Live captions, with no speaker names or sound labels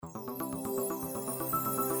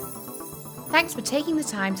Thanks for taking the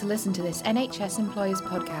time to listen to this NHS Employers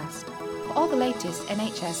podcast. For all the latest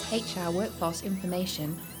NHS HR workforce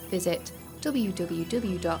information, visit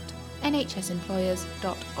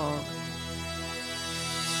www.nhsemployers.org.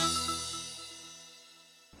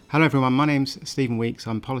 Hello everyone, my name's Stephen Weeks.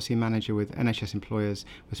 I'm Policy Manager with NHS Employers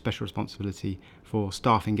with special responsibility for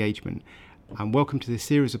staff engagement. And welcome to this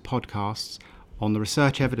series of podcasts on the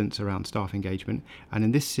research evidence around staff engagement. And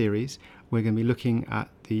in this series, we're going to be looking at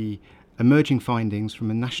the emerging findings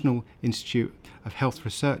from a National Institute of Health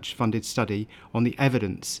Research funded study on the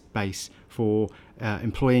evidence base for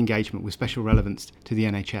employee engagement with special relevance to the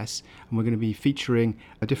NHS. And we're going to be featuring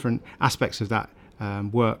different aspects of that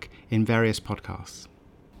work in various podcasts.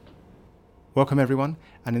 Welcome everyone,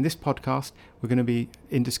 and in this podcast we're going to be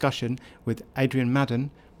in discussion with Adrian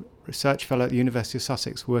Madden, Research Fellow at the University of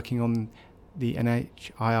Sussex working on the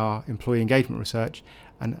NHIR employee engagement research,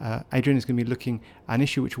 and Adrian is going to be looking at an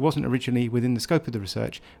issue which wasn't originally within the scope of the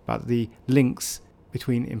research, but the links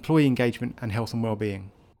between employee engagement and health and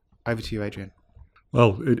well-being. Over to you, Adrian.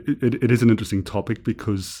 Well, it is an interesting topic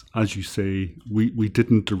because, as you say, we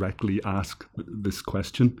didn't directly ask this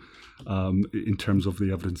question in terms of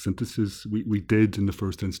the evidence synthesis. We did, in the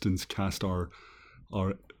first instance, cast our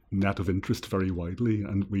net of interest very widely,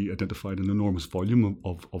 and we identified an enormous volume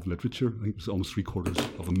of literature. I think it was almost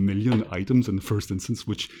 750,000 items in the first instance,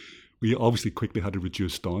 which we obviously quickly had to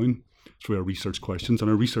reduce down through our research questions.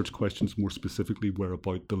 And our research questions more specifically were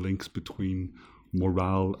about the links between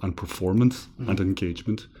morale and performance and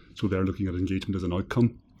engagement. So they're looking at engagement as an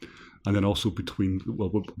outcome. And then also between, well,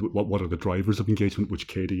 what are the drivers of engagement, which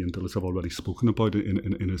Katie and Dilys have already spoken about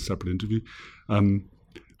in a separate interview.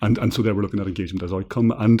 And so they were looking at engagement as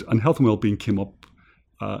outcome. And health and well-being came up.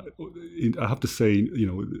 I have to say,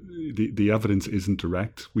 the evidence isn't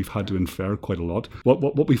direct. We've had to infer quite a lot.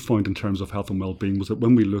 What we found in terms of health and well-being was that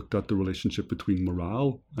when we looked at the relationship between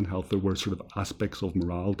morale and health, there were sort of aspects of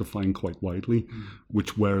morale defined quite widely,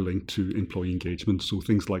 which were linked to employee engagement. So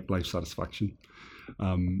things like life satisfaction,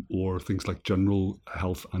 or things like general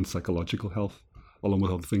health and psychological health, along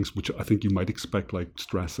with other things which I think you might expect, like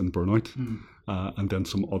stress and burnout, and then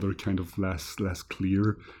some other kind of less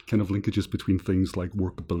clear kind of linkages between things like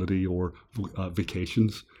workability or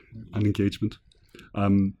vacations and engagement.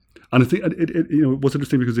 And I think it was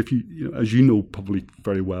interesting because if as you know probably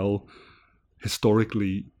very well,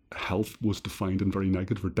 historically health was defined in very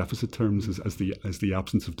negative or deficit terms as the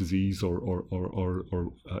absence of disease or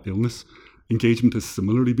illness. Engagement has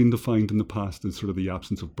similarly been defined in the past as sort of the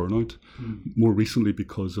absence of burnout. More recently,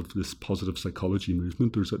 because of this positive psychology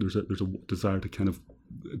movement, there's a desire to kind of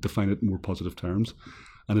define it in more positive terms,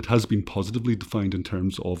 and it has been positively defined in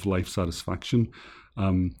terms of life satisfaction.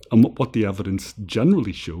 And what the evidence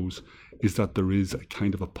generally shows is that there is a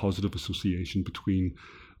kind of a positive association between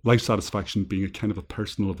life satisfaction being a kind of a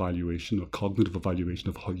personal evaluation, a cognitive evaluation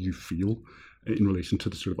of how you feel in relation to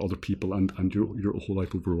the sort of other people and your whole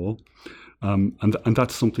life overall. And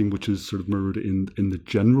that's something which is sort of mirrored in the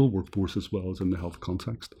general workforce as well as in the health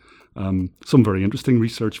context. Some very interesting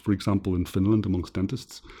research, for example, in Finland amongst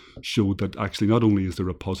dentists, showed that actually not only is there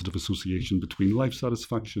a positive association between life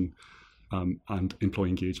satisfaction and employee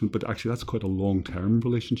engagement, but actually that's quite a long-term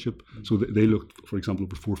relationship. So they looked, for example,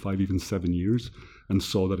 over 4, 5, even 7 years, and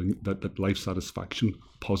saw that life satisfaction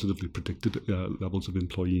positively predicted levels of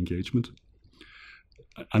employee engagement.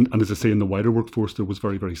 And as I say, in the wider workforce, there was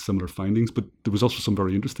very, very similar findings, but there was also some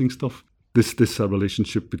very interesting stuff. This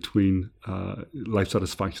relationship between life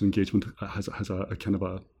satisfaction and engagement has a kind of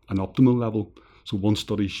an optimal level. So one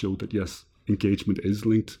study showed that yes, engagement is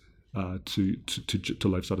linked to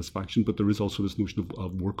life satisfaction, but there is also this notion of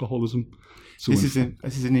workaholism. So this is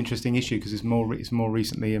an interesting issue because it's more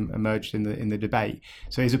recently emerged in the debate.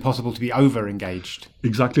 So is it possible to be over engaged?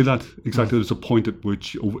 Exactly that. There's a point at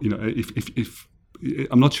which if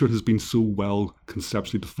I'm not sure it has been so well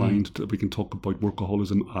conceptually defined that we can talk about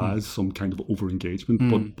workaholism as some kind of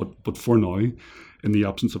over-engagement. But for now, in the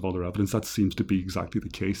absence of other evidence, that seems to be exactly the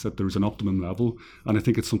case, that there is an optimum level. And I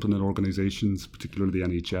think it's something that organisations, particularly the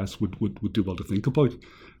NHS, would do well to think about,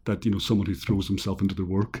 that someone who throws himself into their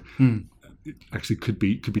work actually could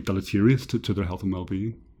be deleterious to their health and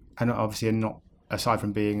well-being. And obviously not, aside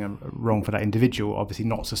from being wrong for that individual, obviously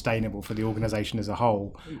not sustainable for the organisation as a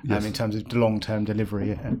whole, yes. In terms of the long-term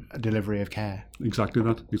delivery of care. Exactly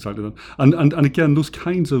that. And again, those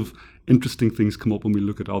kinds of interesting things come up when we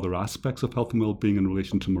look at other aspects of health and well-being in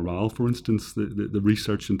relation to morale. For instance, the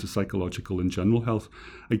research into psychological and general health,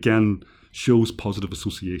 again, shows positive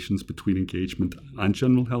associations between engagement and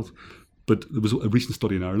general health. But there was a recent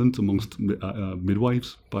study in Ireland amongst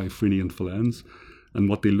midwives by Freeney and Fillens, And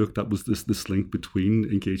what they looked at was this link between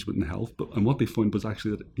engagement and health. And what they found was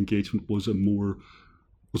actually that engagement was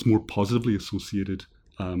more positively associated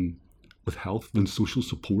with health than social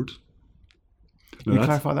support. Can you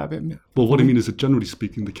clarify that a bit? Well, what I mean is that generally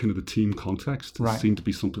speaking, the team context right. seemed to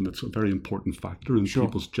be something that's a very important factor in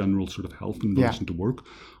people's general sort of health in relation to work.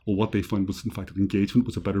 Well, what they found was, in fact, that engagement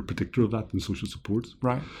was a better predictor of that than social support.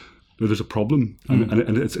 Right. Now, there's a problem,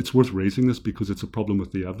 and it's worth raising this because it's a problem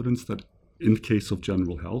with the evidence that in the case of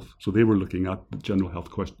general health, so they were looking at the general health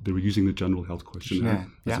question, they were using the general health questionnaire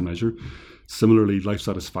as a measure. Similarly, life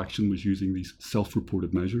satisfaction was using these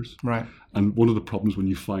self-reported measures. Right. And one of the problems when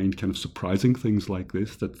you find kind of surprising things like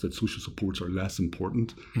this, that social supports are less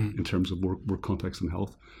important in terms of work context and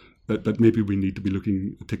health, that maybe we need to be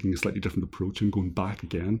taking a slightly different approach and going back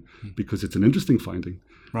again, because it's an interesting finding.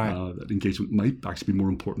 Right. That engagement might actually be more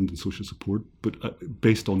important than social support, but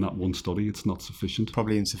based on that one study, it's not sufficient.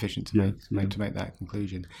 Probably insufficient to make that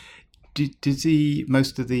conclusion. Did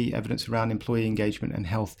most of the evidence around employee engagement and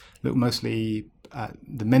health look mostly at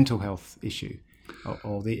the mental health issue,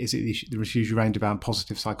 or is it the issues around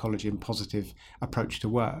positive psychology and positive approach to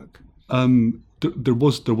work? There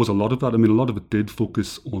was a lot of that. I mean, a lot of it did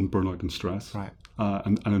focus on burnout and stress. Right.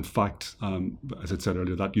 And in fact, as I said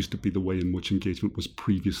earlier, that used to be the way in which engagement was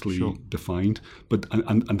previously defined. But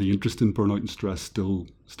and the interest in burnout and stress still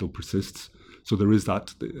persists. So there is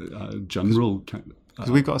that general. Because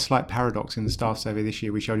we've got a slight paradox in the staff survey this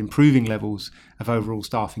year. We showed improving levels of overall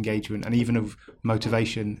staff engagement and even of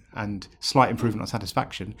motivation and slight improvement on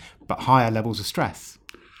satisfaction, but higher levels of stress.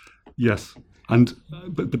 Yes. And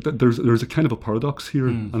but there's a kind of a paradox here,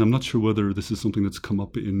 and I'm not sure whether this is something that's come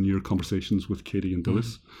up in your conversations with Katie and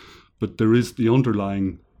Dilys, but there is the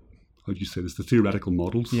underlying, how do you say this, the theoretical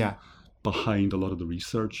models behind a lot of the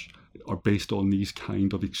research are based on these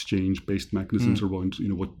kind of exchange-based mechanisms around,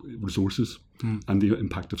 what resources and the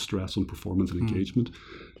impact of stress on performance and engagement.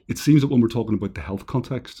 It seems that when we're talking about the health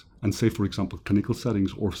context, and say, for example, clinical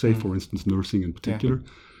settings, or say, for instance, nursing in particular,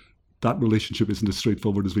 that relationship isn't as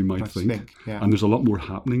straightforward as we might think. And there's a lot more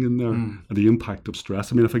happening in there. And the impact of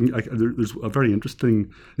stress. I mean, there's a very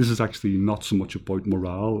interesting, this is actually not so much about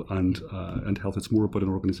morale and health, it's more about an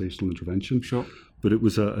organisational intervention. Sure. But it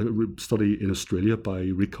was a study in Australia by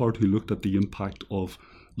Ricard who looked at the impact of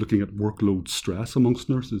looking at workload stress amongst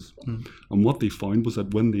nurses. And what they found was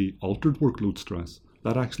that when they altered workload stress,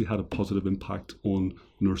 that actually had a positive impact on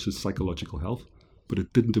nurses' psychological health, but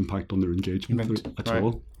it didn't impact on their engagement at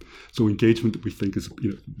all. So engagement, we think, is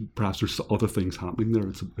perhaps there's other things happening there.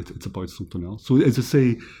 It's about something else. So as I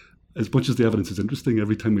say, as much as the evidence is interesting,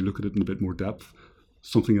 every time we look at it in a bit more depth,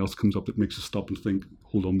 something else comes up that makes us stop and think,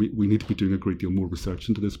 hold on, we need to be doing a great deal more research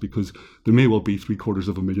into this, because there may well be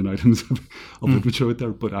 750,000 items of literature out there,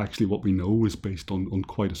 but actually what we know is based on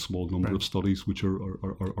quite a small number of studies which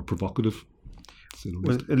are provocative.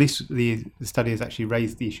 Well, at least the study has actually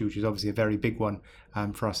raised the issue, which is obviously a very big one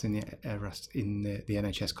for us in the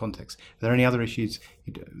NHS context. Are there any other issues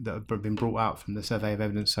that have been brought out from the survey of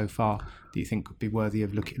evidence so far that you think would be worthy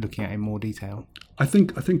of looking at in more detail? I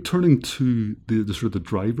think turning to the sort of the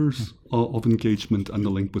drivers of engagement and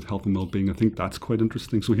the link with health and well-being, I think that's quite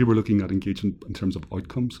interesting. So here we're looking at engagement in terms of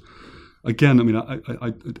outcomes. Again, I mean,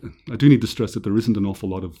 I do need to stress that there isn't an awful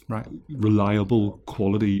lot of reliable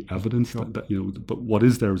quality evidence that but what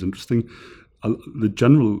is there is interesting. The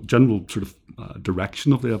general sort of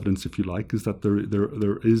direction of the evidence, if you like, is that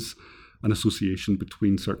there is an association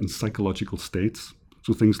between certain psychological states,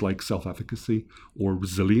 so things like self-efficacy or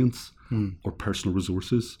resilience or personal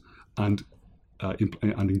resources and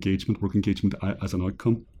engagement, work engagement as an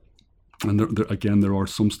outcome. And there are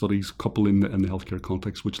some studies, couple in the healthcare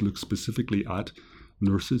context, which look specifically at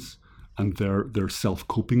nurses and their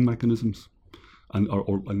self-coping mechanisms. And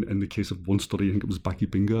in the case of one study, I think it was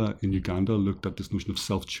Bakibinga in Uganda, looked at this notion of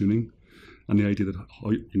self-tuning and the idea that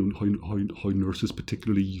how nurses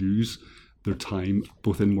particularly use their time,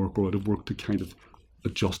 both in work or out of work, to kind of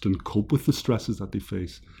adjust and cope with the stresses that they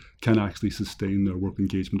face, can actually sustain their work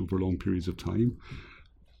engagement over long periods of time.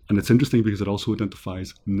 And it's interesting because it also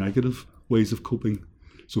identifies negative ways of coping.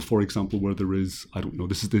 So, for example, where there is, I don't know,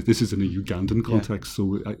 this is in a Ugandan context.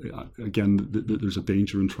 So, again, there's a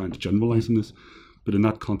danger in trying to generalise in this. But in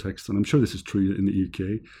that context, and I'm sure this is true in the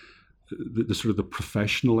UK, the sort of the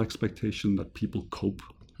professional expectation that people cope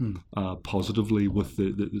positively with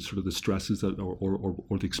the sort of the stresses that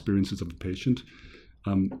or the experiences of a patient,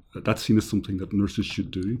 that's seen as something that nurses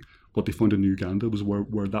should do. What they found in Uganda was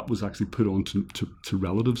where that was actually put on to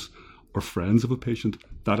relatives or friends of a patient,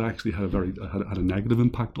 that actually had a negative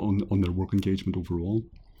impact on their work engagement overall.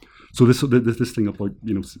 So this thing about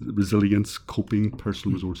resilience, coping,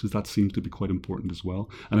 personal resources, that seems to be quite important as well.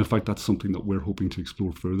 And in fact, that's something that we're hoping to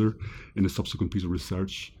explore further in a subsequent piece of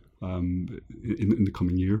research in the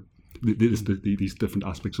coming year. These different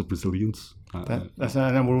aspects of resilience. And that's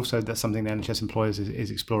something the NHS Employers is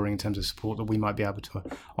exploring in terms of support that we might be able to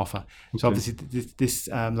offer. So obviously this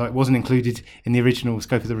wasn't included in the original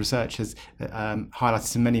scope of the research, has highlighted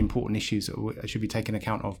some many important issues that should be taken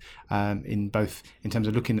account of in terms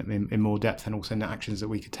of looking at them in more depth and also in the actions that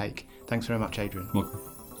we could take. Thanks very much, Adrian.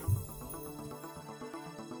 Welcome.